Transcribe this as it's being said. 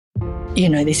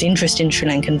this interest in Sri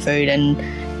Lankan food and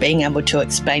being able to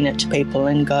explain it to people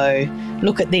and go,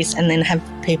 look at this, and then have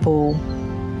people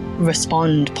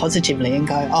respond positively and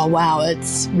go, oh, wow,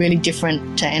 it's really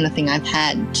different to anything I've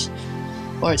had,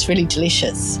 or it's really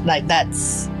delicious. Like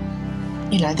that's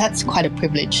quite a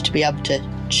privilege to be able to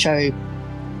show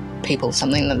people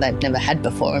something that they've never had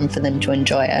before and for them to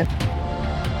enjoy it.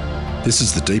 This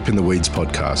is the Deep in the Weeds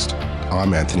podcast.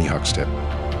 I'm Anthony Huckstep.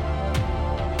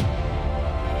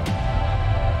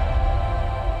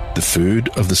 The food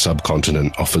of the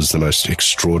subcontinent offers the most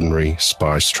extraordinary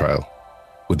spice trail,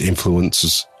 with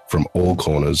influences from all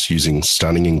corners using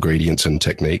stunning ingredients and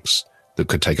techniques that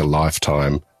could take a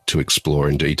lifetime to explore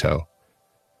in detail.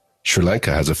 Sri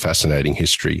Lanka has a fascinating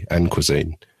history and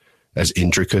cuisine, as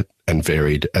intricate and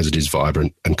varied as it is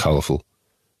vibrant and colourful.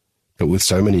 But with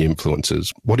so many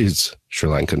influences, what is Sri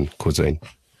Lankan cuisine?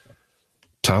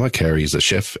 Tama Carey is the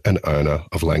chef and owner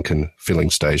of Lankan Filling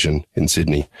Station in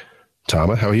Sydney.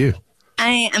 Tama, how are you?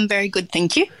 I am very good,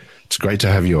 thank you. It's great to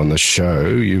have you on the show.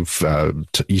 You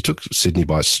took Sydney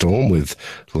by storm with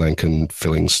Lankan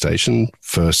Filling Station.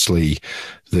 Firstly,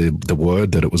 the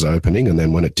word that it was opening, and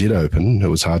then when it did open, it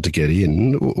was hard to get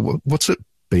in. What's it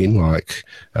been like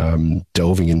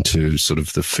delving into sort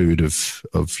of the food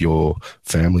of your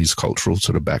family's cultural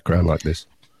sort of background like this?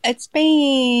 It's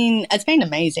been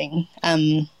amazing.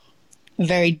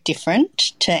 Very different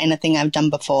to anything I've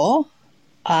done before.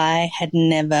 I had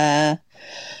never,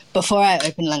 before I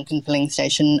opened Lankan Filling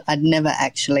Station, I'd never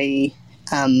actually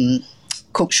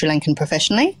cooked Sri Lankan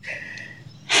professionally.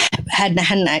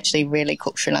 Hadn't actually really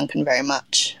cooked Sri Lankan very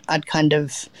much. I'd kind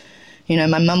of,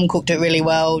 my mum cooked it really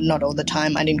well, not all the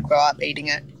time. I didn't grow up eating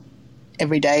it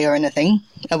every day or anything.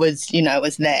 It was, it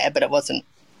was there, but it wasn't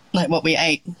like what we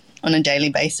ate on a daily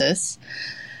basis.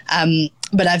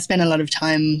 But I've spent a lot of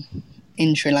time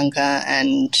in Sri Lanka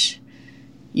and,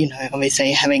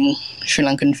 obviously having Sri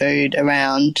Lankan food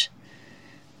around,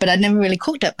 but I'd never really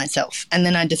cooked it myself. And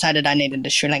then I decided I needed a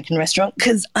Sri Lankan restaurant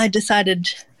because I decided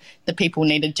the people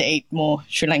needed to eat more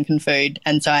Sri Lankan food.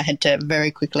 And so I had to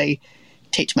very quickly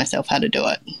teach myself how to do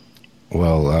it.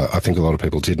 Well, I think a lot of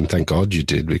people did, and thank God you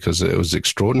did, because it was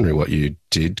extraordinary what you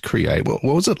did create. What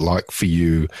was it like for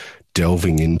you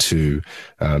delving into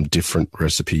different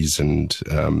recipes and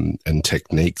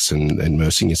techniques and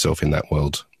immersing yourself in that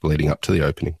world leading up to the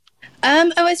opening?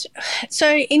 It was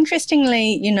so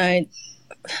interestingly,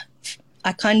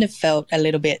 I kind of felt a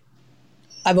little bit.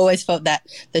 I've always felt that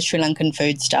the Sri Lankan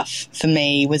food stuff for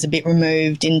me was a bit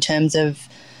removed in terms of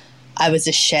I was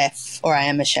a chef, or I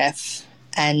am a chef,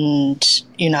 and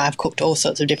I've cooked all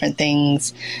sorts of different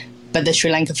things, but the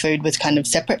Sri Lanka food was kind of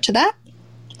separate to that.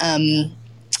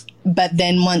 But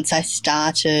then once I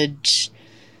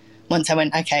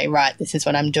went, okay, right, this is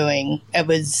what I'm doing, it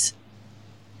was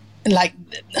like,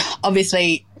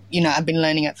 obviously, I've been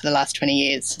learning it for the last 20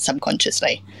 years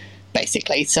subconsciously,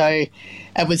 basically. So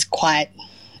it was quite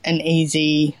an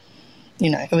easy,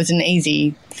 it was an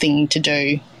easy thing to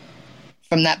do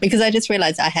from that, because I just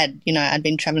realised I'd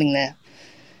been travelling there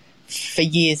for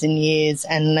years and years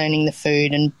and learning the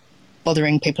food and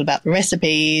bothering people about the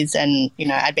recipes, and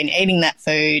I'd been eating that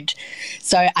food,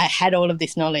 so I had all of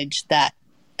this knowledge that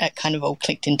it kind of all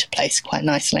clicked into place quite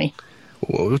nicely.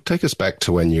 Well, take us back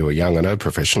to when you were young. I know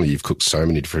professionally you've cooked so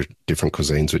many different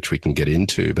cuisines, which we can get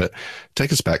into, but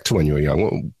take us back to when you were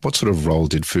young. What sort of role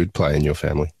did food play in your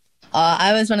family?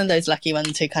 I was one of those lucky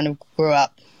ones who kind of grew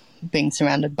up being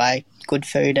surrounded by good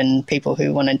food and people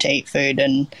who wanted to eat food,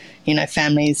 and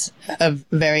families of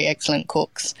very excellent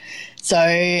cooks.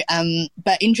 So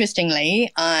but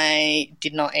interestingly, I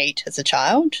did not eat as a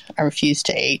child. I refused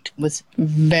to eat, was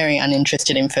very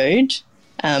uninterested in food.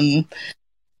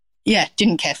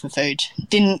 Didn't care for food.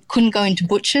 Couldn't go into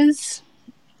butchers.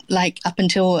 Like up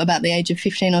until about the age of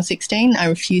 15 or 16, I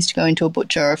refused to go into a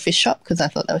butcher or a fish shop because I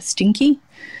thought they were stinky.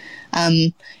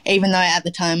 Even though at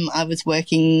the time I was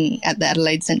working at the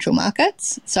Adelaide Central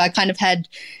Markets. So I kind of had,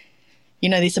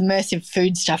 this immersive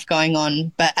food stuff going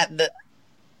on, but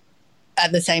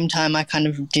at the same time I kind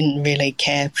of didn't really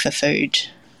care for food.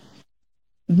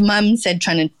 Mum said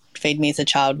trying to feed me as a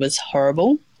child was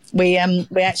horrible. We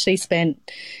actually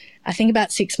spent, I think,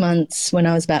 about 6 months when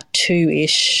I was about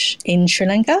 2-ish in Sri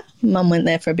Lanka. Mum went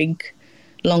there for a big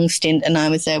long stint and I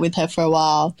was there with her for a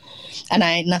while, and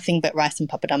I ate nothing but rice and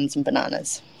papadums and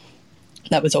bananas.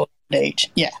 That was all I would eat.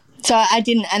 Yeah. So I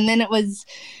didn't, and then it was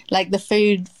like the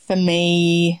food for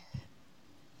me,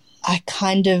 I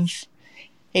kind of,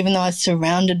 even though I was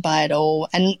surrounded by it all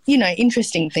and,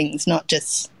 interesting things, not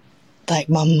just like,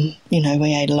 Mum,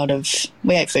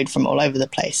 we ate food from all over the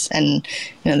place. And,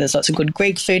 there's lots of good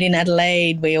Greek food in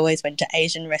Adelaide. We always went to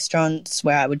Asian restaurants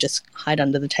where I would just hide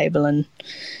under the table and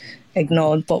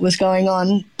ignore what was going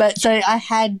on. But so I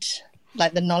had,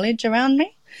 like, the knowledge around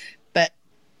me, but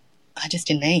I just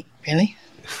didn't eat, really.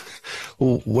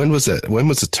 Well, when was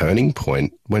the turning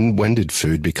point? When did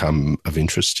food become of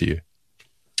interest to you?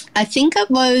 I think it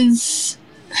was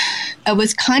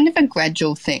kind of a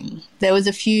gradual thing. There was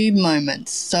a few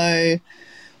moments. So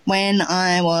when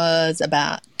I was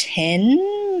about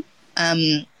 10,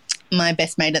 my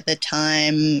best mate at the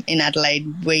time in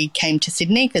Adelaide, we came to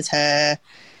Sydney because her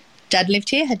dad lived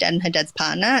here, her dad and her dad's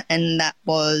partner, and that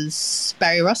was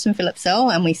Barry Ross and Philip Sell,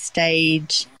 and we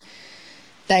stayed.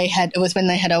 It was when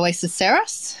they had Oasis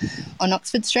Ceros on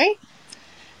Oxford Street,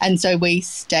 and so we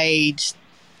stayed,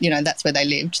 that's where they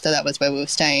lived, so that was where we were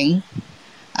staying.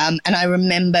 And I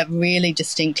remember really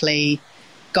distinctly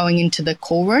going into the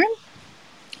cool room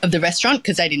of the restaurant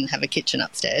because they didn't have a kitchen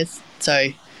upstairs, so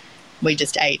we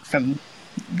just ate from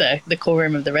the cool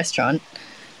room of the restaurant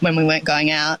when we weren't going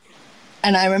out.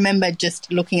 And I remember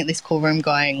just looking at this cool room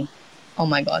going, oh,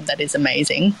 my God, that is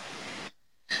amazing.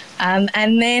 And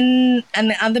the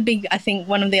other I think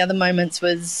one of the other moments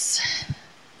was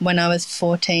when I was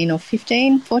 14,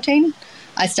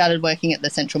 I started working at the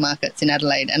Central Markets in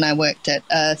Adelaide, and I worked at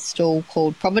a stall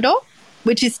called Providore,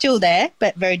 which is still there,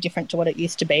 but very different to what it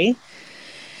used to be.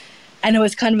 And it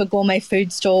was kind of a gourmet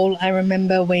food stall. I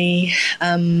remember the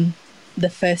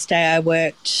first day I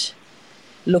worked,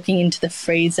 looking into the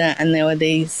freezer, and there were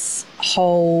these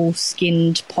whole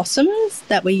skinned possums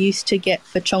that we used to get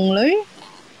for Chonglu.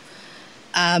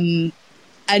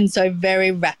 And so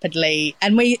very rapidly,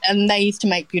 and they used to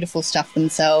make beautiful stuff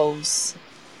themselves.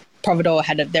 Providore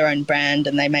had their own brand,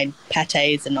 and they made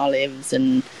pâtés and olives,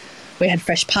 and we had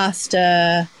fresh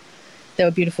pasta. There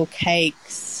were beautiful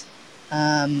cakes,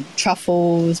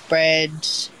 truffles, bread.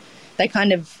 They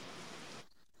kind of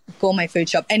gourmet food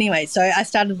shop. Anyway, so I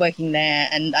started working there,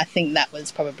 and I think that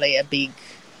was probably a big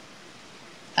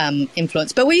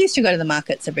influence. But we used to go to the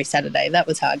markets every Saturday. That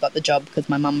was how I got the job, because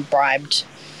my mum bribed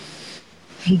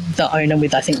the owner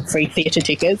with, I think, free theatre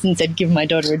tickets and said, give my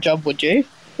daughter a job, would you?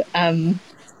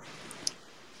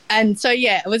 And so,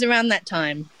 yeah, it was around that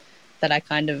time that I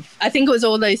think it was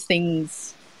all those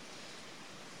things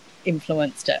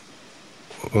influenced it.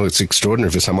 Well, it's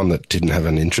extraordinary for someone that didn't have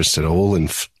an interest at all in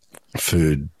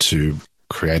food to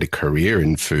create a career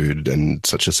in food, and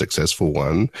such a successful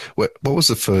one. What was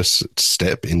the first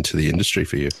step into the industry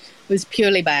for you? It was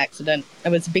purely by accident. It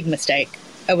was a big mistake.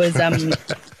 It was,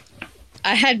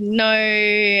 I had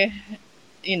no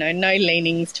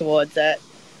leanings towards it.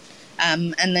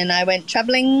 And then I went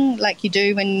travelling like you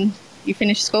do when you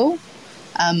finish school,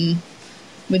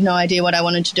 with no idea what I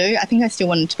wanted to do. I think I still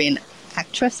wanted to be an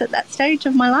actress at that stage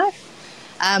of my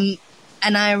life.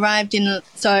 And I arrived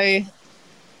so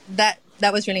that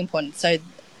was really important. So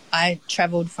I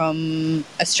travelled from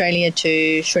Australia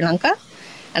to Sri Lanka,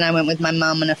 and I went with my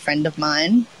mum and a friend of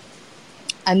mine.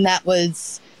 And that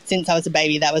was, since I was a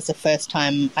baby, that was the first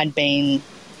time I'd been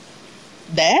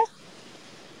there.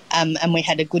 And we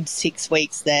had a good 6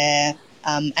 weeks there.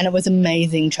 And it was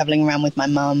amazing travelling around with my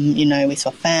mum. We saw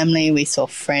family, we saw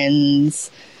friends.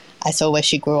 I saw where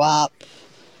she grew up.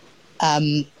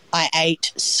 I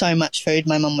ate so much food.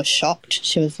 My mum was shocked.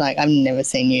 She was like, I've never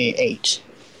seen you eat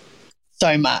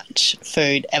so much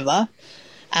food ever.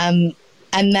 And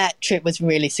that trip was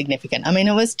really significant. I mean,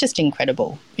 it was just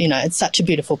incredible. It's such a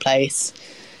beautiful place.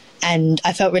 And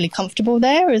I felt really comfortable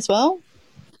there as well.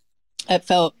 It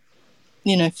felt,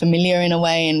 familiar in a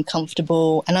way and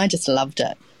comfortable, and I just loved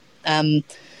it. And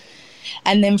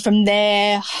then from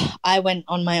there, I went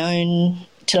on my own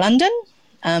to London,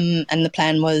 and the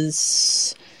plan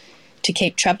was to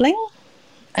keep travelling,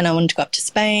 and I wanted to go up to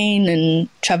Spain and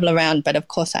travel around, but of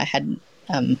course I had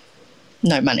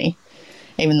no money,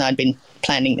 even though I'd been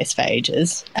planning this for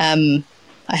ages. I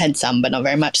had some, but not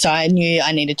very much, so I knew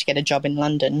I needed to get a job in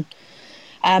London.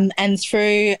 And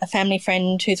through a family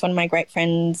friend who's one of my great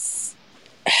friends,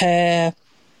 her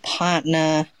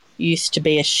partner used to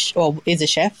be is a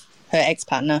chef. Her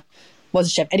ex-partner was a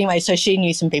chef. Anyway, so she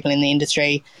knew some people in the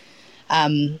industry.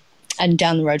 And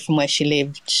down the road from where she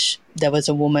lived, there was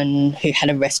a woman who had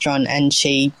a restaurant, and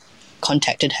she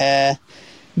contacted her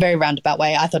very roundabout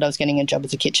way. I thought I was getting a job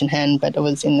as a kitchen hand, but it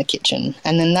was in the kitchen.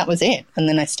 And then that was it. And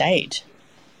then I stayed.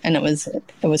 And it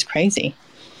was crazy.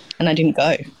 And I didn't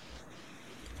go.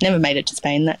 Never made it to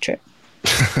Spain that trip.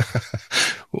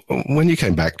 When you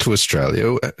came back to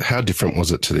Australia, how different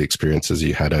was it to the experiences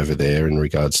you had over there in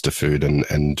regards to food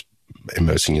and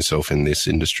immersing yourself in this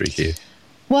industry here?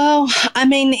 Well, I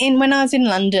mean, when I was in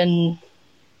London,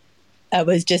 it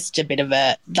was just a bit of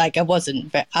a, like, I was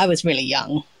really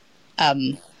young,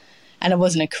 and it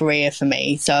wasn't a career for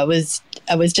me. So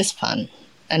it was just fun,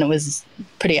 and it was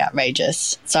pretty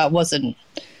outrageous. So it wasn't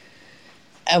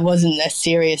a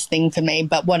serious thing for me.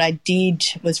 But what I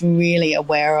was really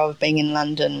aware of being in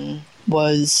London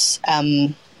was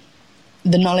the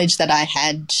knowledge that I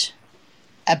had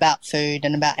about food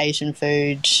and about Asian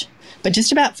food, but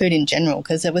just about food in general,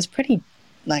 because it was pretty,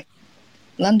 like,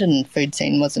 London food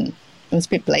scene it was a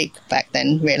bit bleak back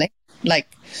then, really. Like,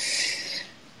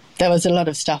 there was a lot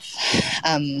of stuff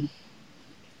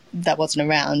that wasn't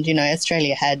around.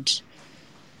 Australia had,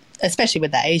 especially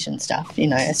with the Asian stuff,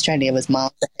 Australia was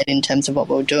miles ahead in terms of what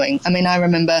we were doing. I mean, I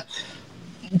remember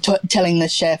telling the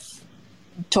chef,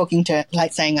 talking to,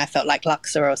 like, saying I felt like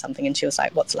laksa or something, and she was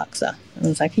like, "What's laksa?" And I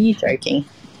was like, "Are you joking?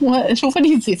 What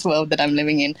is this world that I'm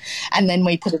living in?" And then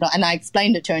we put it on, and I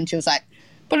explained it to her, and she was like,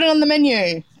 "Put it on the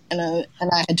menu." And I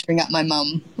had to ring up my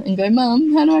mum and go,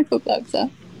 "Mum, how do I cook laksa?"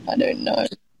 "I don't know,"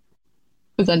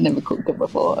 because I'd never cooked it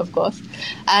before, of course.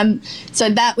 So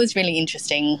that was really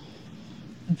interesting.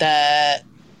 I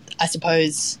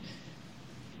suppose,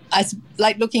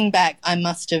 like, looking back, I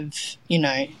must have,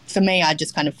 for me, I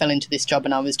just kind of fell into this job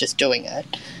and I was just doing it.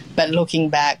 But looking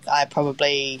back, I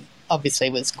probably obviously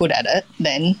was good at it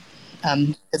then,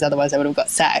 because otherwise I would have got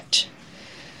sacked.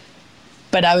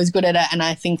 But I was good at it, and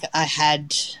I think I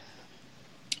had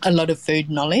a lot of food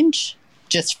knowledge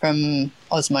just from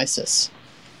osmosis,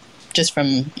 just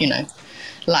from,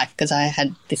 life, because I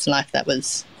had this life that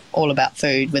was all about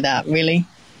food without really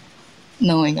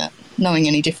knowing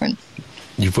any different.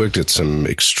 You've worked at some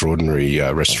extraordinary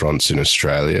restaurants in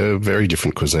Australia, very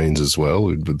different cuisines as well,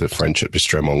 with the French at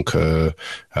Bistro Mon Coeur,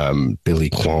 Billy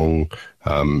Kwong,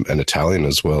 and Italian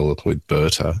as well with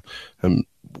Berta.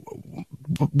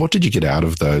 What did you get out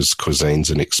of those cuisines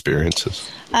and experiences?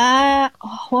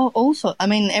 Well, also, I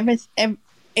mean,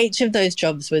 each of those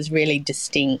jobs was really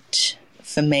distinct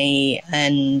for me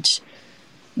and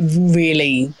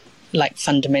really, like,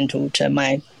 fundamental to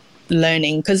my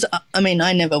learning, because, I mean,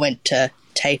 I never went to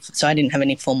TAFE, so I didn't have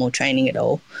any formal training at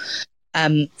all.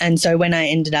 And so when I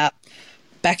ended up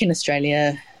back in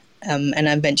Australia, and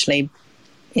eventually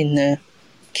in the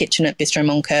kitchen at Bistro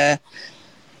Mon Coeur,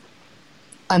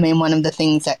 I mean, one of the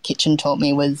things that kitchen taught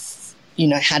me was,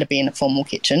 how to be in a formal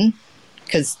kitchen,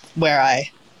 because where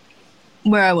I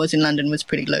was in London was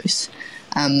pretty loose.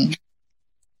 And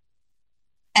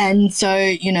so,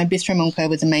 Bistro Mon Coeur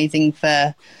was amazing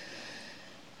for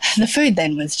the food.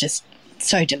 Then was just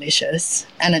so delicious,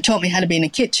 and it taught me how to be in a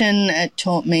kitchen. It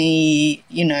taught me,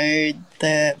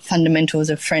 the fundamentals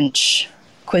of French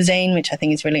cuisine, which I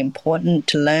think is really important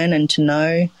to learn and to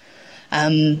know.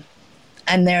 And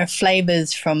there are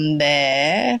flavours from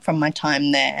my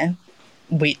time there,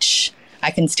 which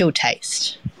I can still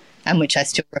taste and which I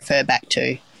still refer back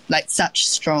to, like, such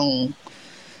strong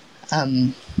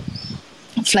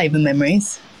flavour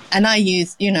memories. And I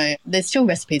use, there's still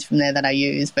recipes from there that I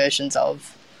use, versions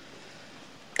of,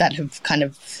 that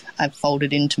I've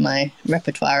folded into my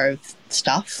repertoire of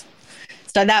stuff.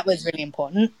 So that was really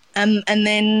important. And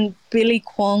then Billy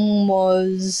Kwong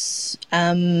was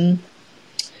where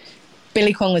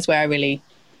I really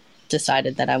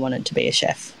decided that I wanted to be a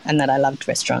chef and that I loved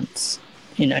restaurants,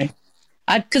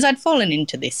 because I'd fallen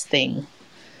into this thing,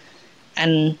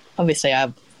 and obviously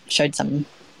I showed some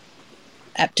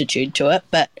aptitude to it,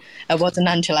 but it wasn't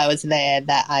until I was there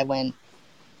that I went,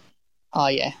 oh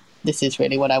yeah, this is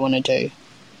really what I want to do.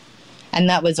 And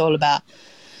that was all about,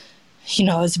 it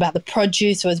was about the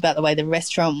produce, it was about the way the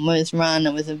restaurant was run,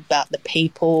 it was about the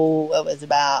people, it was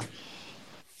about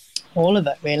all of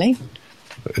it, really.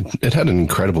 It had an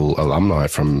incredible alumni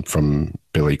from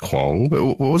Billy Kwong.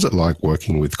 What was it like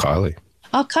working with Kylie?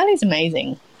 Oh, Kylie's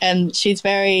amazing. She's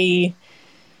very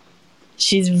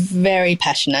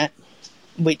passionate,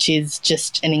 which is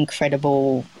just an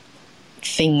incredible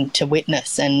thing to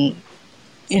witness. And,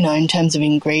 in terms of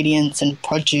ingredients and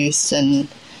produce and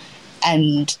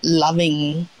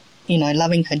loving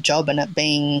her job and it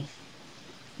being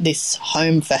this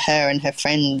home for her and her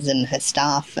friends and her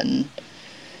staff, and,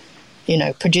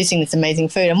 producing this amazing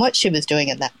food. And what she was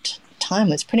doing at that time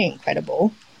was pretty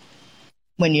incredible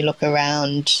when you look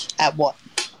around at what,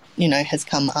 has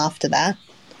come after that,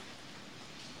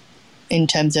 in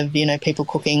terms of, people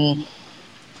cooking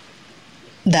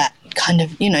that kind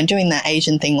of, doing that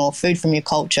Asian thing or food from your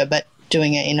culture, but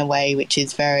doing it in a way which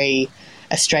is very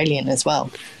Australian as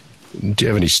well. Do you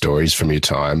have any stories from your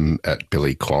time at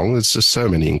Billy Kwong? There's just so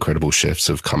many incredible chefs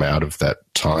have come out of that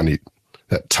tiny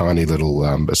that tiny little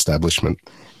establishment.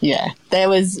 Yeah, it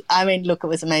was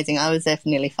amazing. I was there for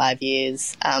nearly 5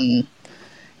 years. And,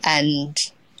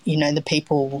 the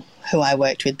people who I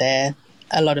worked with there,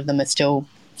 a lot of them are still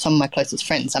some of my closest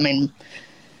friends. I mean,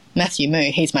 Matthew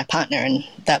Moo, he's my partner, and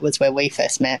that was where we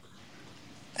first met.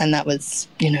 And that was,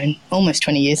 almost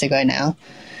 20 years ago now.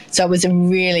 So it was a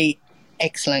really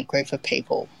excellent group of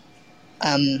people.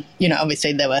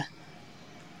 Obviously there were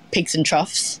peaks and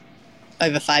troughs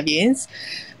over 5 years,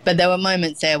 but there were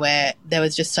moments there where there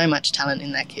was just so much talent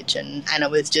in that kitchen, and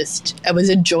it was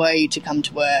a joy to come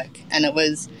to work, and it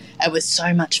was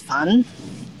so much fun.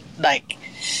 Like,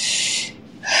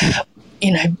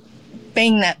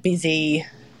 being that busy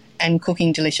and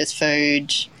cooking delicious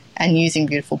food and using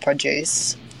beautiful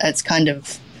produce, it's kind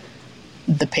of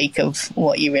the peak of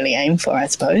what you really aim for, I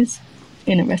suppose,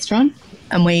 in a restaurant.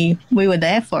 And we were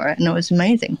there for it, and it was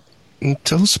amazing.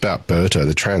 Tell us about Berta,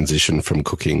 the transition from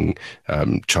cooking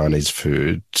Chinese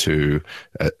food to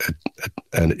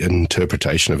an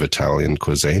interpretation of Italian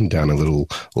cuisine down a little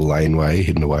laneway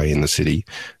hidden away in the city.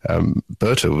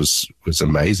 Berta was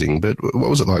amazing, but what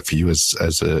was it like for you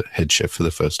as a head chef for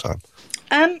the first time?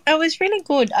 It was really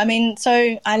good. I mean,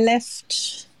 so I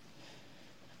left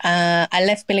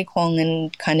Billy Kwong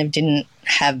and kind of didn't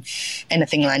have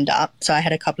anything lined up. So I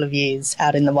had a couple of years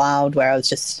out in the wild where I was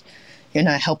just,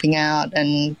 helping out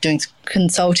and doing some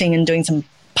consulting and doing some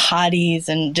parties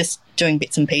and just doing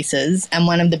bits and pieces. And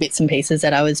one of the bits and pieces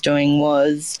that I was doing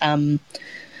was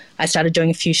I started doing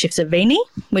a few shifts at Vini,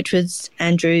 which was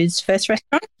Andrew's first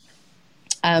restaurant,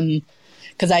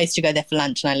 because I used to go there for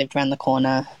lunch and I lived around the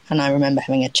corner. And I remember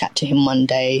having a chat to him one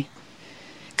day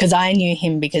because I knew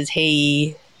him because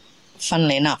he,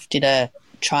 funnily enough, did a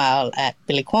trial at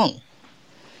Billy Kwong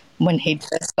when he'd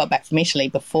first got back from Italy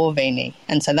before Vini.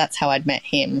 And so that's how I'd met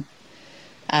him.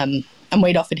 And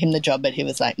we'd offered him the job, but he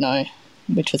was like, no,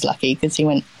 which was lucky because he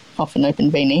went off and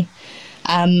opened Vini.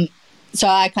 So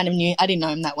I kind of knew, I didn't know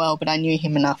him that well, but I knew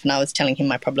him enough, and I was telling him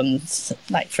my problems,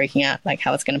 like freaking out, like how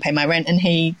I was going to pay my rent. And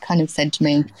he kind of said to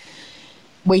me,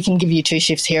 we can give you 2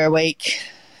 shifts here a week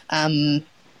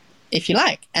if you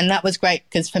like. And that was great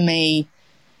because for me,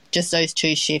 just those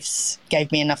 2 shifts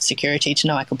gave me enough security to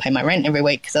know I could pay my rent every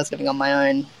week because I was living on my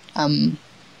own.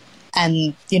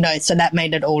 And, so that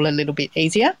made it all a little bit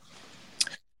easier.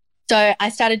 So I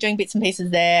started doing bits and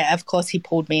pieces there. Of course, he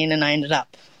pulled me in and I ended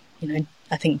up,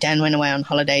 I think Dan went away on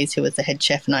holidays, who was the head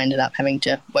chef, and I ended up having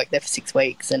to work there for 6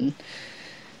 weeks. And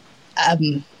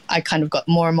I kind of got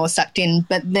more and more sucked in.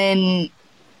 But then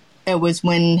it was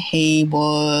when he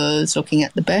was looking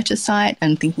at the Berta site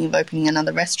and thinking of opening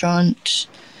another restaurant.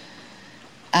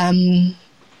 And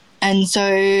so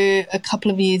a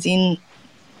couple of years in,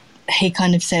 he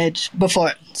kind of said,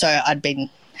 so I'd been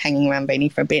hanging around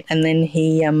Beanie for a bit, and then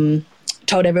he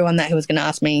told everyone that he was going to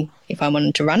ask me if I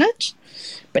wanted to run it,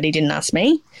 but he didn't ask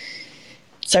me.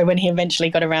 So when he eventually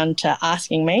got around to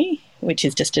asking me, which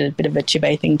is just a bit of a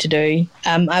chibe thing to do,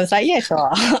 I was like, yeah, sure,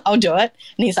 I'll do it.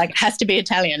 And he's like, it has to be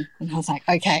Italian. And I was like,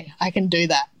 okay, I can do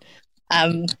that.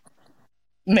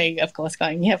 Me, of course,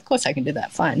 going, yeah, of course I can do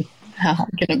that, fine. How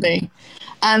hard can it be?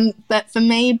 But for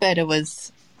me, Berta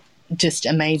was just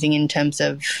amazing in terms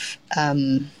of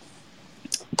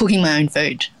cooking my own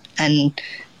food and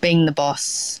being the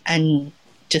boss and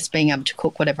just being able to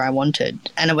cook whatever I wanted.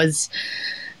 And it was,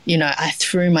 I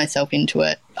threw myself into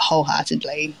it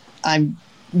wholeheartedly. I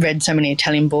read so many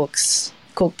Italian books,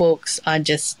 cookbooks. I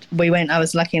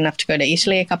was lucky enough to go to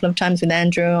Italy a couple of times with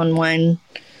Andrew on wine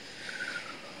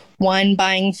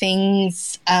buying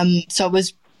things. So it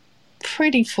was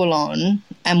pretty full on,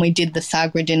 and we did the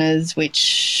Sagra dinners,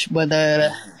 which were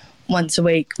the once a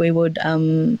week. We would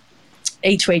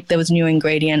each week there was a new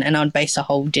ingredient, and I'd base a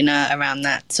whole dinner around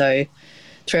that. So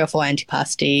 3 or 4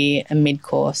 antipasti, a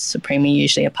mid-course, a primi,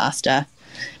 usually a pasta,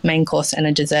 main course and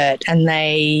a dessert, and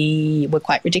they were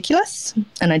quite ridiculous.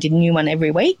 And I did a new one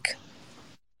every week,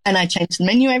 and I changed the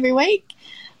menu every week.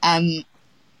 And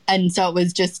so it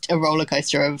was just a roller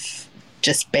coaster of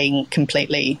just being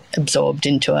completely absorbed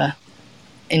into a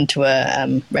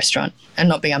restaurant and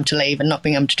not being able to leave and not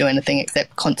being able to do anything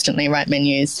except constantly write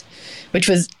menus, which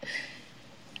was,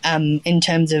 in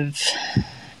terms of,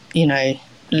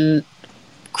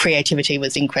 creativity,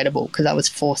 was incredible because I was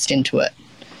forced into it.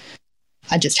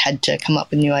 I just had to come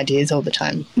up with new ideas all the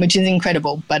time, which is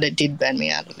incredible, but it did burn me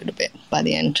out a little bit by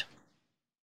the end.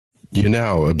 You're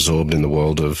now absorbed in the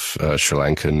world of Sri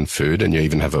Lankan food, and you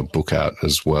even have a book out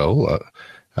as well.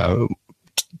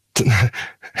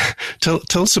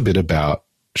 Tell us a bit about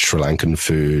Sri Lankan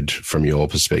food from your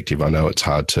perspective? I know it's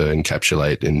hard to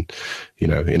encapsulate in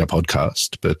a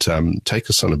podcast, but take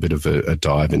us on a bit of a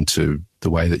dive into the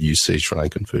way that you see Sri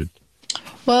Lankan food.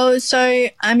 Well, so,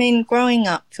 I mean, growing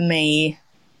up for me,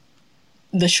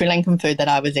 the Sri Lankan food that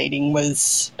I was eating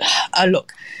was,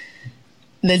 look,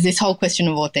 there's this whole question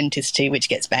of authenticity which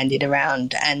gets bandied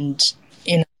around, and,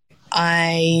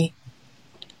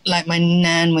 my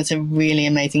nan was a really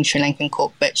amazing Sri Lankan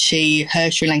cook, but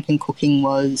her Sri Lankan cooking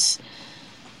was,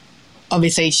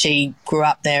 obviously she grew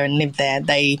up there and lived there.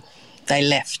 They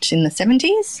left in the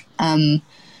 70s.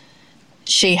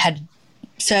 She had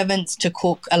servants to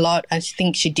cook a lot. I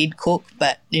think she did cook,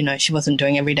 but, she wasn't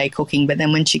doing everyday cooking. But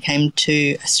then when she came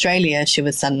to Australia, she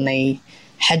was suddenly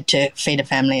had to feed a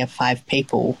family of 5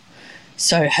 people.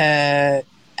 So they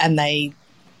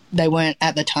weren't,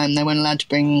 at the time, they weren't allowed to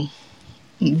bring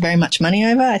very much money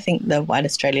over. I think the White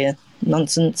Australia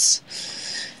nonsense,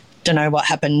 don't know what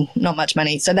happened, not much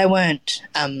money. So they weren't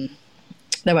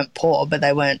poor, but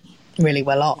they weren't really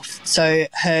well off. So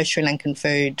her Sri Lankan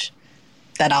food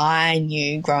that I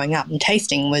knew growing up and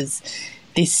tasting was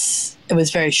it was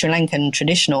very Sri Lankan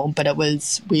traditional, but it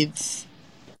was with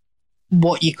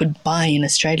what you could buy in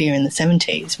Australia in the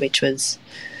 70s, which was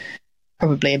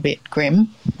probably a bit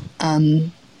grim.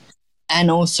 And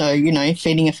also,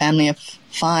 feeding a family of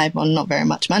 5 on not very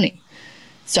much money.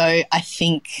 So I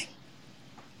think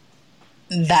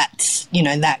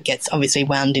that gets obviously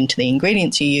wound into the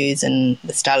ingredients you use and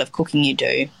the style of cooking you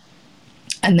do.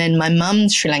 And then my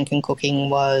mum's Sri Lankan cooking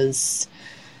was,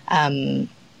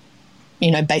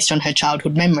 based on her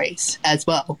childhood memories as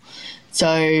well.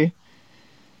 So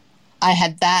I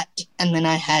had that, and then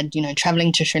I had,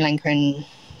 travelling to Sri Lanka and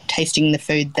tasting the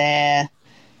food there.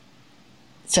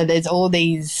 So there's all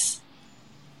these,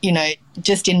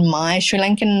 just in my Sri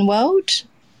Lankan world,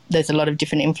 there's a lot of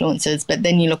different influences, but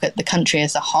then you look at the country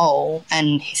as a whole,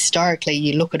 and historically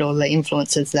you look at all the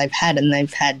influences they've had, and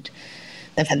they've had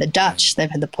the Dutch, they've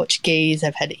had the Portuguese,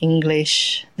 they've had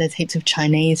English, there's heaps of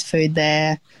Chinese food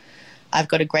there. I've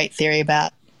got a great theory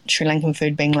about Sri Lankan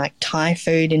food being like Thai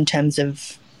food in terms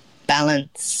of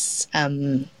balance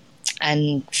and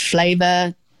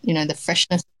flavour, the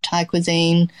freshness of Thai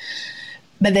cuisine.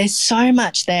 But there's so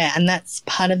much there, and that's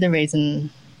part of the reason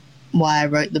why I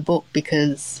wrote the book,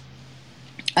 because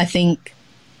I think,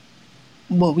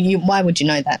 why would you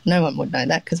know that? No one would know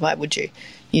that, because why would you?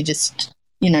 You just,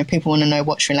 people want to know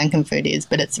what Sri Lankan food is,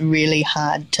 but it's really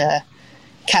hard to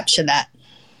capture that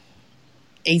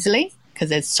easily because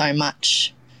there's so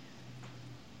many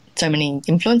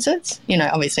influences.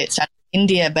 Obviously it started in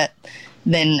India, but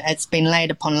then it's been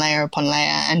layered upon layer,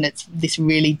 and it's this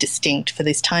really distinct, for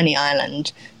this tiny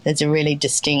island, there's a really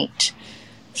distinct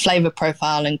flavour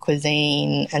profile and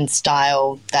cuisine and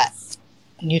style that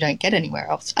you don't get anywhere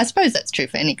else. I suppose that's true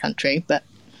for any country, but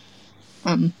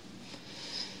we're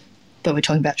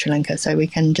talking about Sri Lanka, so we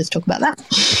can just talk about that.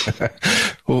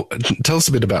 Well, tell us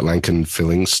a bit about Lankan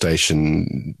Filling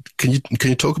Station. Can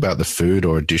you talk about the food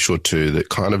or a dish or two that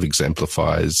kind of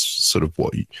exemplifies sort of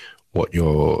what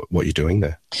you're doing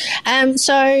there?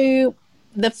 So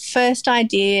the first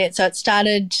idea, so it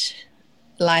started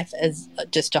life as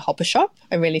just a hopper shop,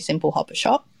 a really simple hopper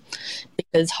shop,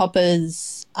 because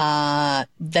hoppers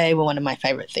they were one of my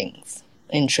favourite things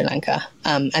in Sri Lanka,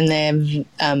 and they're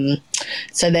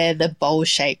the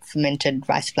bowl-shaped fermented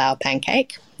rice flour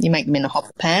pancake. You make them in a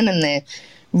hopper pan, and they're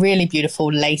really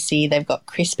beautiful, lacy. They've got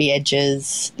crispy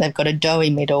edges. They've got a doughy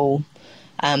middle.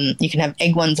 You can have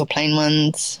egg ones or plain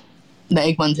ones. The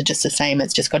egg ones are just the same.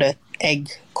 It's just got an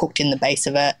egg cooked in the base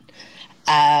of it.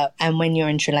 And when you're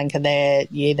in Sri Lanka,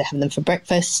 you either have them for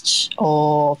breakfast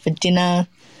or for dinner.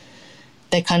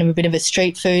 They're kind of a bit of a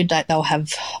street food. Like, they'll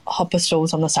have hopper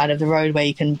stalls on the side of the road where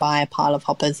you can buy a pile of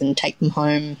hoppers and take them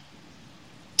home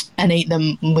and eat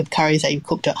them with curries that you've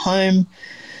cooked at home.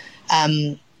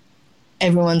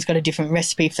 Everyone's got a different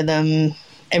recipe for them.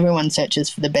 Everyone searches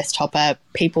for the best hopper.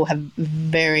 People are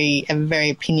very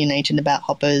opinionated about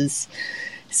hoppers.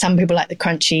 Some people like the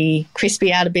crunchy,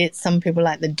 crispy outer bits. Some people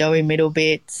like the doughy middle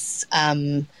bits.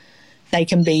 They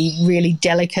can be really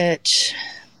delicate.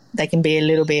 They can be a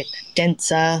little bit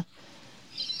denser.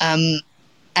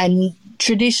 And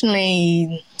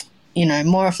traditionally,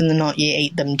 more often than not, you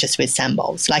eat them just with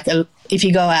sambols. Like, if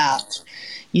you go out,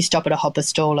 you stop at a hopper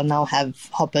stall and they'll have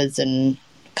hoppers and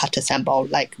kata sambol,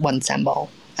 like one sambol,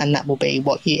 and that will be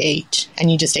what you eat.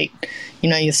 And you just eat,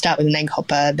 you'll start with an egg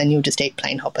hopper, then you'll just eat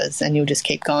plain hoppers, and you'll just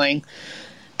keep going.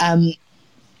 And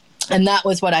that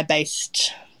was what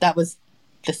that was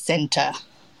the centre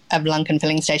of Lankan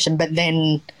Filling Station. But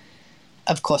then,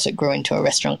 of course, it grew into a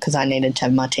restaurant because I needed to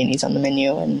have martinis on the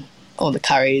menu and all the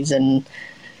curries. And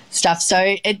stuff.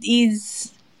 So it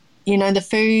is, the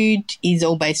food is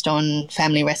all based on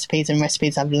family recipes and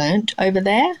recipes I've learnt over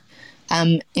there.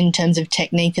 In terms of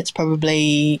technique, it's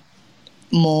probably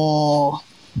more,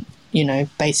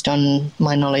 based on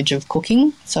my knowledge of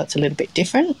cooking, so it's a little bit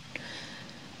different.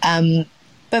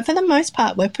 But for the most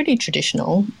part, we're pretty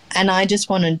traditional, and I just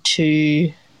wanted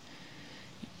to,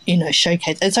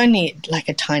 showcase. It's only like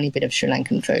a tiny bit of Sri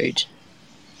Lankan food.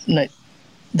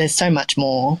 There's so much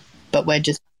more, but we're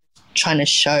just trying to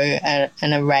show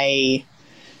an array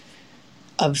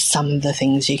of some of the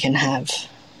things you can have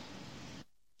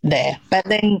there. But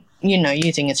then,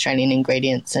 using Australian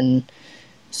ingredients and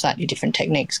slightly different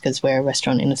techniques because we're a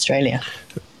restaurant in Australia.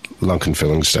 Lunken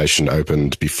Filling Station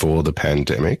opened before the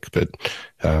pandemic, but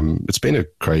it's been a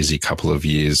crazy couple of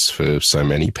years for so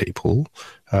many people.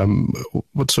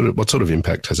 What sort of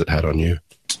impact has it had on you?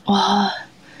 Well,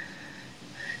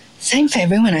 same for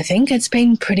everyone, I think. It's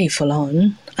been pretty full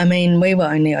on. I mean, we were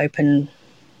only open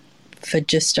for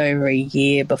just over a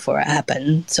year before it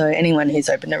happened. So anyone who's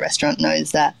opened a restaurant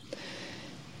knows that,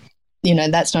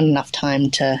 that's not enough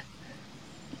time to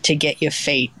get your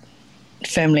feet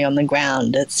firmly on the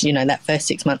ground. It's, that first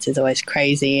 6 months is always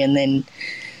crazy. And then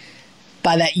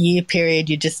by that year period,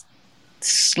 you're just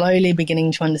slowly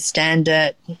beginning to understand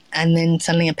it. And then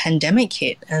suddenly a pandemic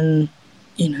hit and,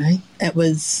 it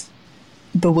was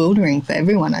bewildering for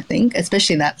everyone, I think,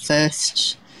 especially that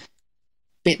first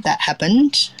bit that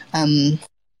happened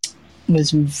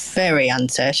was very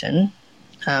uncertain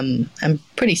and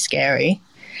pretty scary.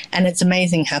 And it's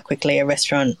amazing how quickly a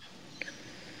restaurant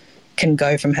can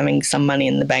go from having some money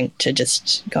in the bank to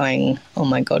just going, oh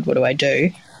my God, what do I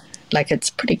do? Like, it's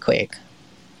pretty quick.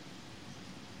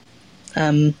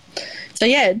 So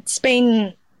yeah, it's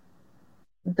been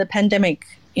the pandemic,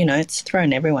 it's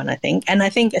thrown everyone, I think. And I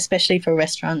think especially for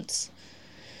restaurants,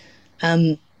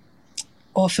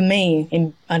 or for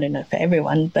me, I don't know, for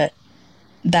everyone, but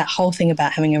that whole thing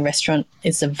about having a restaurant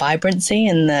is the vibrancy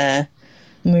and the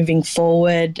moving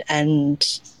forward,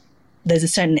 and there's a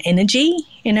certain energy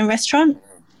in a restaurant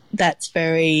that's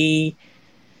very,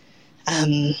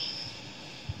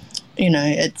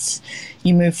 it's,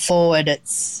 you move forward,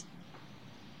 it's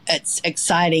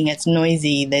exciting, it's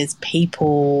noisy, there's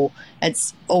people,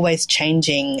 it's always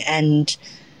changing. And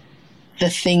the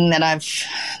thing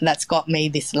that's got me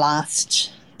this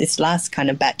last kind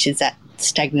of batch is that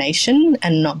stagnation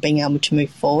and not being able to move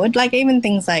forward. Like even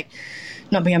things like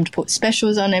not being able to put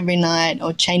specials on every night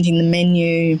or changing the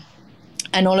menu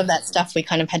and all of that stuff we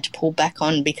kind of had to pull back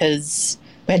on because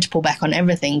we had to pull back on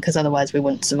everything because otherwise we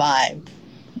wouldn't survive.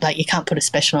 Like you can't put a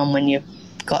special on when you've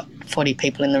got 40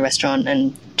 people in the restaurant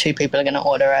and 2 people are going to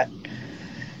order it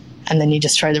and then you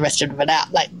just throw the rest of it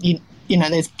out. Like,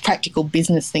 there's practical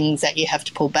business things that you have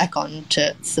to pull back on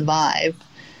to survive,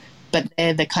 but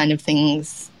they're the kind of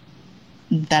things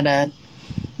that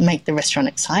make the restaurant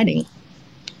exciting,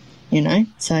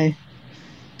 So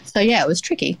yeah, it was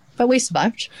tricky, but we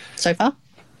survived so far.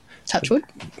 Touch wood.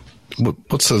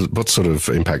 What sort of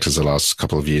impact has the last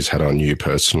couple of years had on you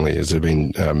personally? Has there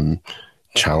been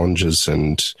challenges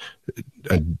and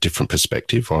a different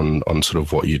perspective on sort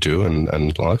of what you do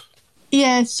and life?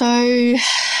 Yeah, so,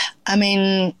 I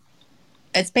mean,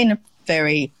 it's been a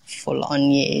very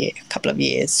full-on couple of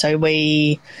years. So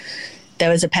there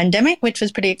was a pandemic, which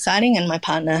was pretty exciting, and my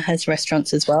partner has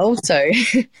restaurants as well. So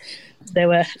there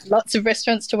were lots of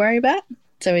restaurants to worry about.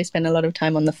 So we spent a lot of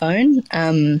time on the phone.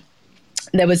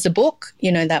 There was the book,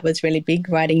 that was really big,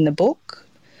 writing the book.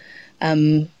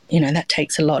 That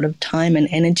takes a lot of time and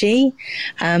energy.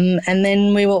 And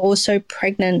then we were also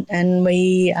pregnant and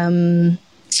we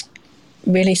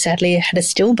really sadly had a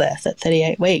stillbirth at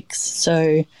 38 weeks.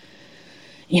 So,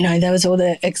 there was all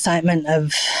the excitement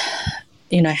of,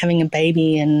 having a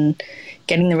baby and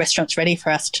getting the restaurants ready for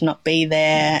us to not be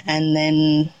there and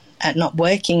then not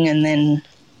working and then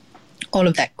all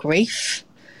of that grief,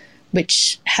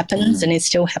 which happens and is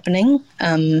still happening,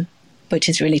 which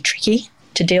is really tricky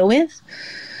to deal with.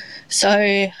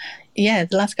 So, yeah,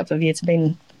 the last couple of years have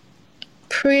been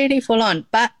pretty full on,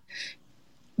 but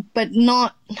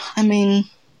not, I mean,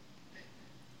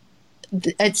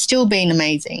 it's still been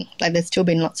amazing. Like there's still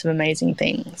been lots of amazing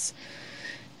things,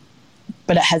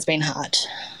 but it has been hard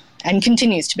and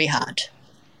continues to be hard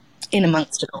in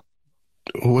amongst it all.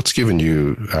 What's given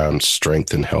you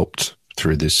strength and helped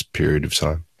through this period of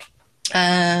time?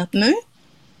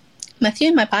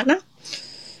 Matthew, my partner.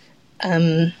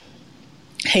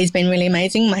 He's been really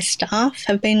amazing. My staff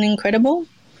have been incredible.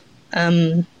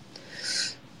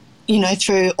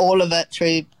 Through all of it,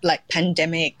 through like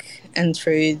pandemic and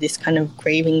through this kind of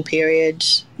grieving period,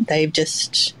 they've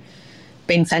just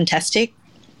been fantastic.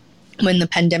 when the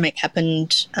pandemic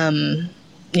happened,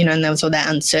 you know, and there was all that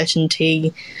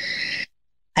uncertainty.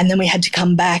 And then we had to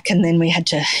come back, and then we had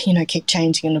to, you know, keep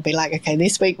changing, and it'll be like, okay,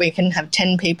 this week we can have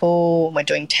 10 people, we're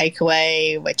doing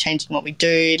takeaway, we're changing what we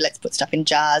do, let's put stuff in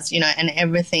jars, you know, and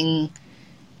everything,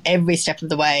 every step of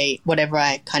the way, whatever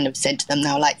I kind of said to them,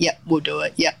 they were like, yep, we'll do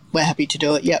it. Yep, we're happy to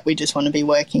do it. Yep, we just want to be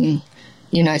working,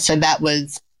 you know. So that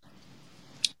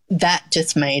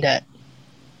just made it,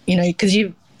 you know, because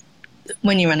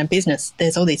when you run a business,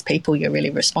 there's all these people you're really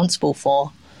responsible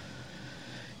for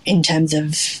in terms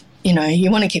of, you know, you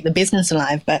want to keep the business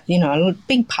alive, but, you know, a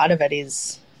big part of it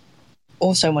is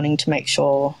also wanting to make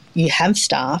sure you have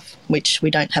staff, which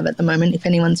we don't have at the moment. If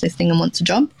anyone's listening and wants a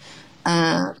job,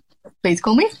 please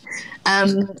call me.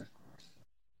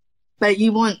 But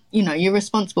you want, you know, you're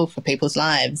responsible for people's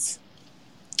lives.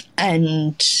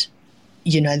 And,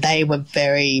 you know, they were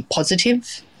very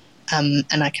positive. And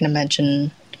I can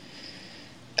imagine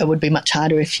it would be much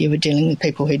harder if you were dealing with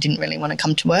people who didn't really want to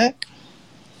come to work.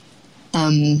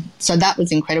 So that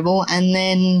was incredible. And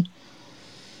then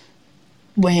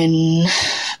when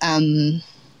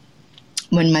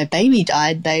my baby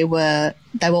died, they were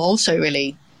also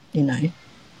really, you know,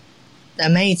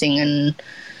 amazing and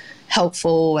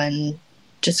helpful, and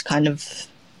just kind of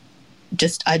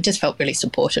I just felt really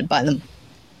supported by them.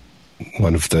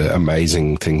 One of the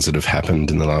amazing things that have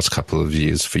happened in the last couple of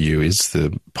years for you is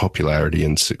the popularity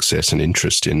and success and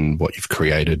interest in what you've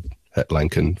created at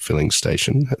Lankan Filling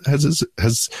Station.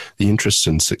 Has the interest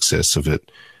and success of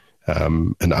it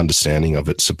and understanding of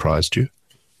it surprised you?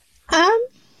 I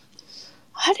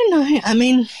don't know. I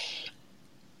mean,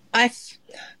 I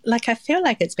feel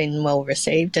like it's been well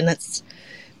received,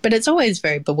 but it's always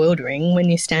very bewildering when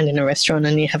you stand in a restaurant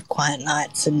and you have quiet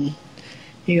nights and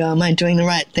you go, am I doing the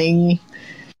right thing?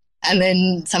 And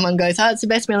then someone goes, oh, it's the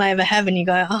best meal I ever have, and you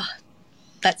go, oh,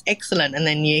 that's excellent. And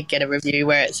then you get a review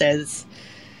where it says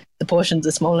the portions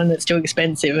are small and it's too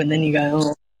expensive, and then you go,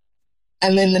 oh.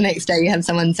 And then the next day you have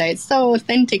someone say, it's so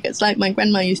authentic, it's like my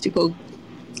grandma used to cook.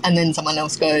 And then someone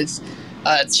else goes,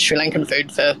 oh, it's Sri Lankan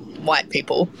food for white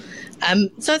people.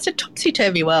 So it's a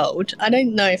topsy-turvy world. I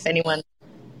don't know if anyone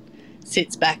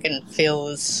sits back and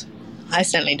feels, I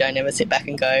certainly don't ever sit back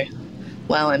and go,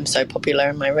 wow, I'm so popular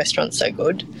and my restaurant's so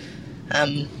good.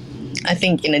 I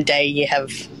think in a day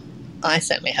I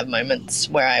certainly have moments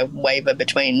where I waver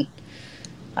between,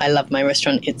 I love my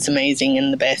restaurant, it's amazing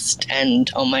and the best,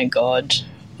 and oh my God,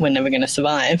 we're never going to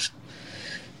survive.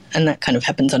 And that kind of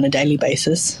happens on a daily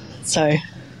basis. So,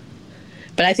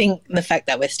 but I think the fact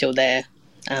that we're still there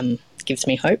gives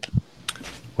me hope.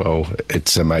 Well,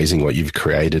 it's amazing what you've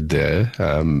created there.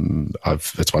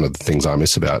 It's one of the things I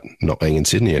miss about not being in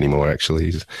Sydney anymore,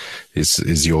 actually,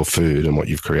 is your food and what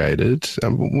you've created.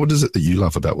 What is it that you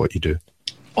love about what you do?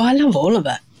 Oh, I love all of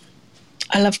it.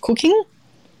 I love cooking.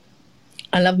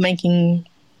 I love making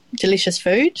delicious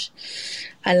food.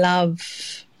 I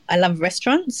love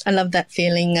restaurants. I love that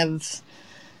feeling of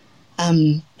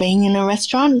being in a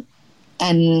restaurant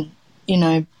and, you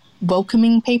know,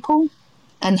 welcoming people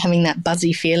and having that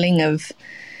buzzy feeling of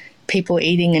people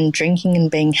eating and drinking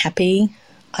and being happy.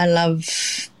 I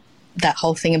love that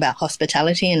whole thing about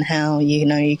hospitality and how, you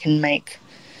know, you can make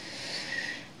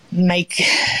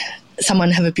someone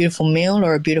have a beautiful meal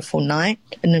or a beautiful night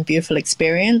and a beautiful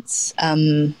experience.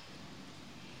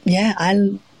 Yeah,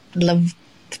 I love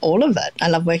all of it. I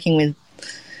love working with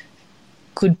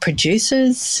good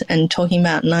producers and talking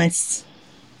about nice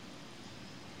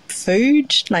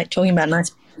food, like talking about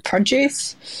nice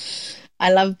produce.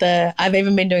 I've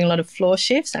even been doing a lot of floor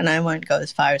shifts, and I won't go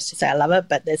as far as to say I love it,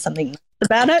 but there's something nice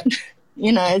about it.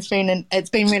 You know, it's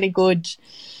been really good.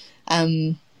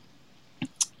 I'm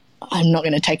not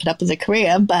going to take it up as a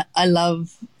career, but I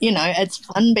love, you know, it's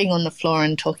fun being on the floor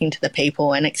and talking to the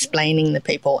people and explaining the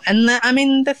people. And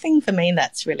the thing for me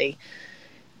that's really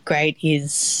great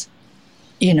is,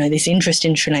 you know, this interest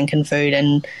in Sri Lankan food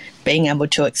and being able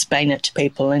to explain it to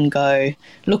people and go,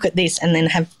 look at this, and then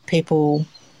have people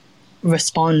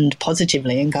respond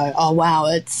positively and go, oh, wow,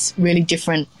 it's really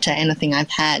different to anything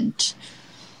I've had,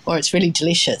 or it's really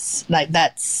delicious. Like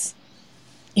that's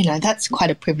quite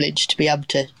a privilege to be able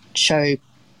to show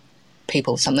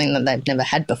people something that they've never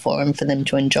had before and for them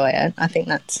to enjoy it. I think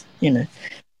that's, you know,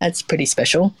 that's pretty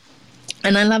special.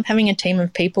 And I love having a team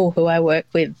of people who I work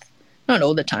with, not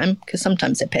all the time because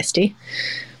sometimes they're pesty,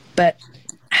 but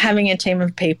having a team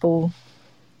of people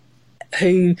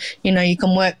who, you know, you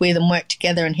can work with and work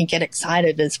together and who get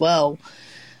excited as well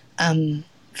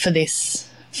for this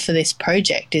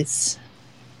project it's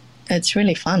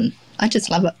really fun. I just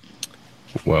love it.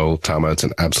 Well, Tama, it's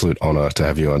an absolute honour to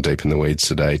have you on Deep in the Weeds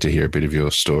today to hear a bit of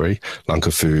your story.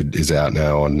 Lunka Food is out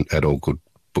now at all good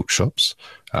bookshops.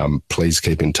 Please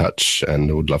keep in touch,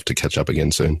 and I would love to catch up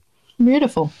again soon.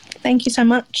 Beautiful. Thank you so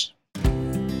much.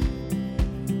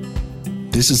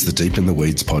 This is the Deep in the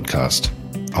Weeds podcast.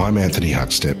 I'm Anthony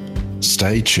Huckstep.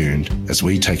 Stay tuned as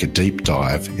we take a deep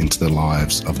dive into the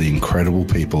lives of the incredible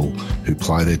people who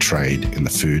ply their trade in the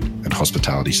food and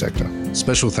hospitality sector.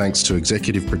 Special thanks to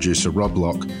executive producer Rob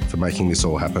Locke for making this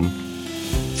all happen.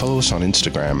 Follow us on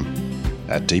Instagram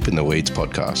at Deep in the Weeds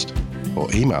Podcast, or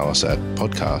email us at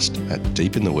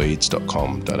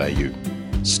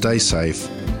podcast@deepintheweeds.com.au. Stay safe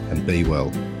and be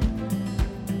well.